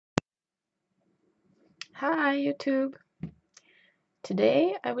Hi YouTube!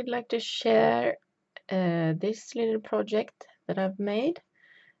 Today I would like to share this little project that I've made.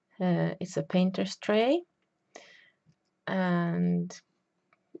 It's a painter's tray, and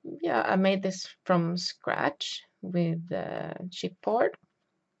yeah, I made this from scratch with chipboard.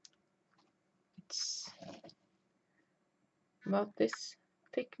 It's about this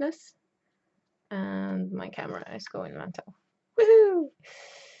thickness, and my camera is going mental. Woohoo!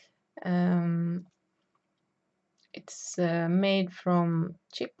 It's made from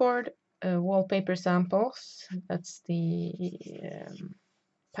chipboard, wallpaper samples. That's the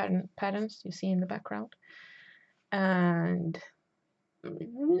patterns you see in the background, and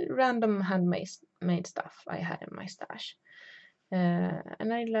random handmade stuff I had in my stash.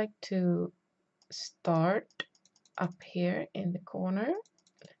 And I'd like to start up here in the corner.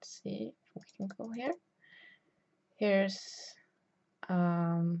 Let's see if we can go here. Here's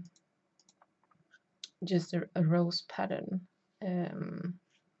just a rose pattern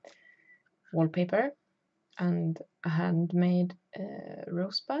wallpaper and a handmade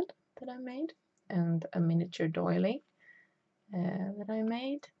rosebud that I made, and a miniature doily that I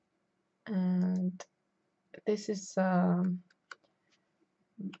made. And this is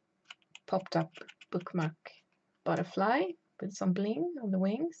popped up bookmark butterfly with some bling on the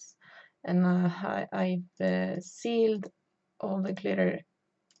wings, and I've sealed all the glitter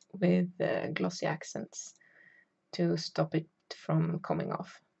with glossy accents to stop it from coming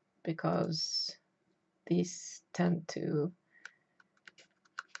off, because these tend to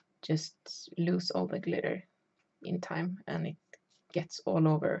just lose all the glitter in time, and it gets all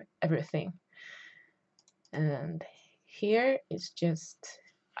over everything. And here is just,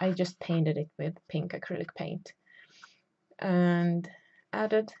 I just painted it with pink acrylic paint and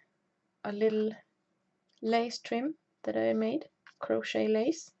added a little lace trim that I made, crochet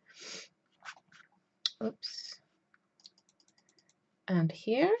lace. Oops. And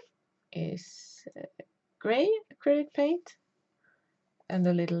here is gray acrylic paint and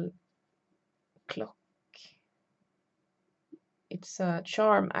a little clock. It's a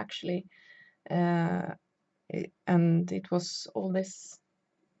charm actually, and it was all this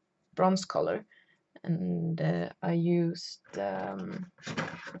bronze color, and I used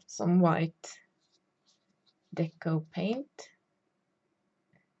some white deco paint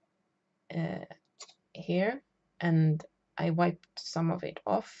here, and I wiped some of it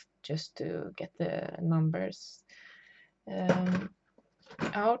off just to get the numbers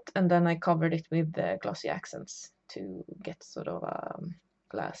out, and then I covered it with the glossy accents to get sort of a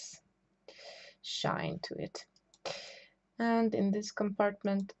glass shine to it. And in this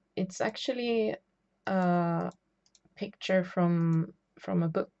compartment, it's actually a picture from a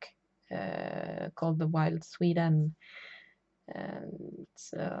book called The Wild Sweden, and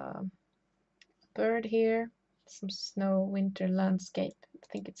it's a bird here, some snow winter landscape. I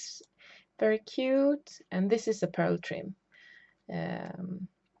think it's very cute. And this is a pearl trim that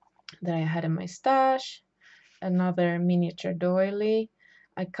I had in my stash. Another miniature doily.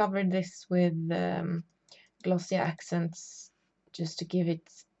 I covered this with glossy accents just to give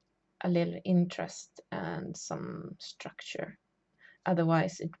it a little interest and some structure.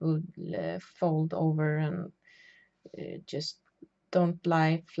 Otherwise it would fold over and just don't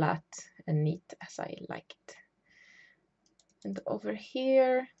lie flat and neat as I like it. And over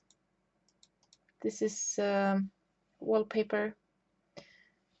here, this is wallpaper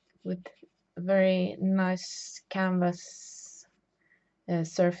with a very nice canvas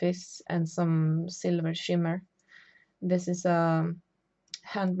surface and some silver shimmer. This is a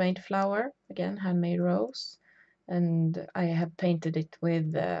handmade flower, again handmade rose, and I have painted it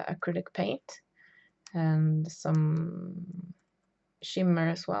with acrylic paint and some shimmer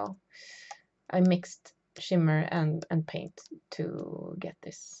as well. I mixed shimmer and paint to get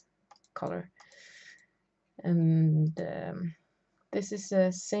this color. And this is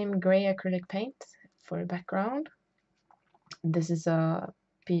the same gray acrylic paint for the background. This is a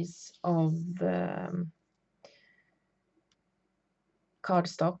piece of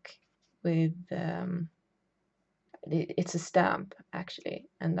cardstock with it's a stamp actually,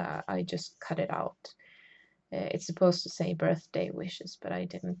 and I just cut it out. It's supposed to say birthday wishes, but I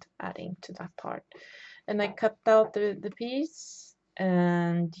didn't add ink to that part. And I cut out the piece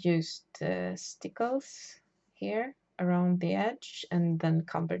and used stickles here around the edge, and then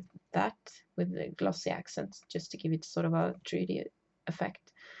covered that with the glossy accents just to give it sort of a 3D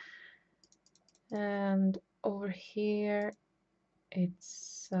effect. And over here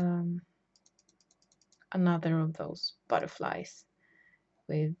it's another of those butterflies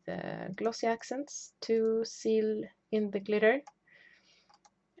with glossy accents to seal in the glitter.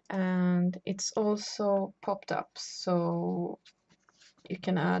 and it's also popped up, so you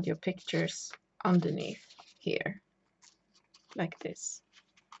can add your pictures underneath here, like this.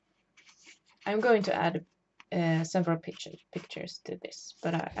 I'm going to add several pictures to this,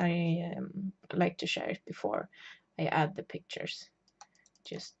 but I like to share it before I add the pictures,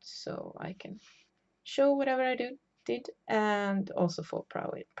 just so I can show whatever I did, and also for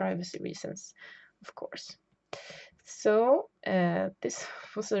privacy reasons, of course. So this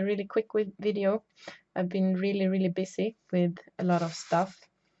was a really quick video. I've been really busy with a lot of stuff.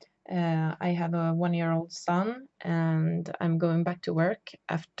 I have a 1-year-old son, and I'm going back to work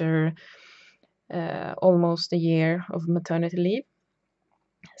after almost a year of maternity leave.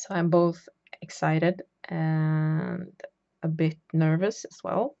 So I'm both excited and a bit nervous as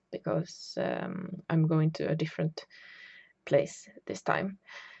well, because I'm going to a different place this time.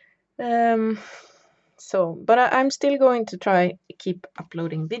 But I'm still going to try keep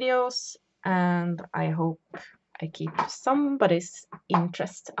uploading videos, and I hope I keep somebody's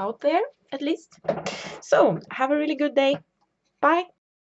interest out there at least. So have a really good day. Bye.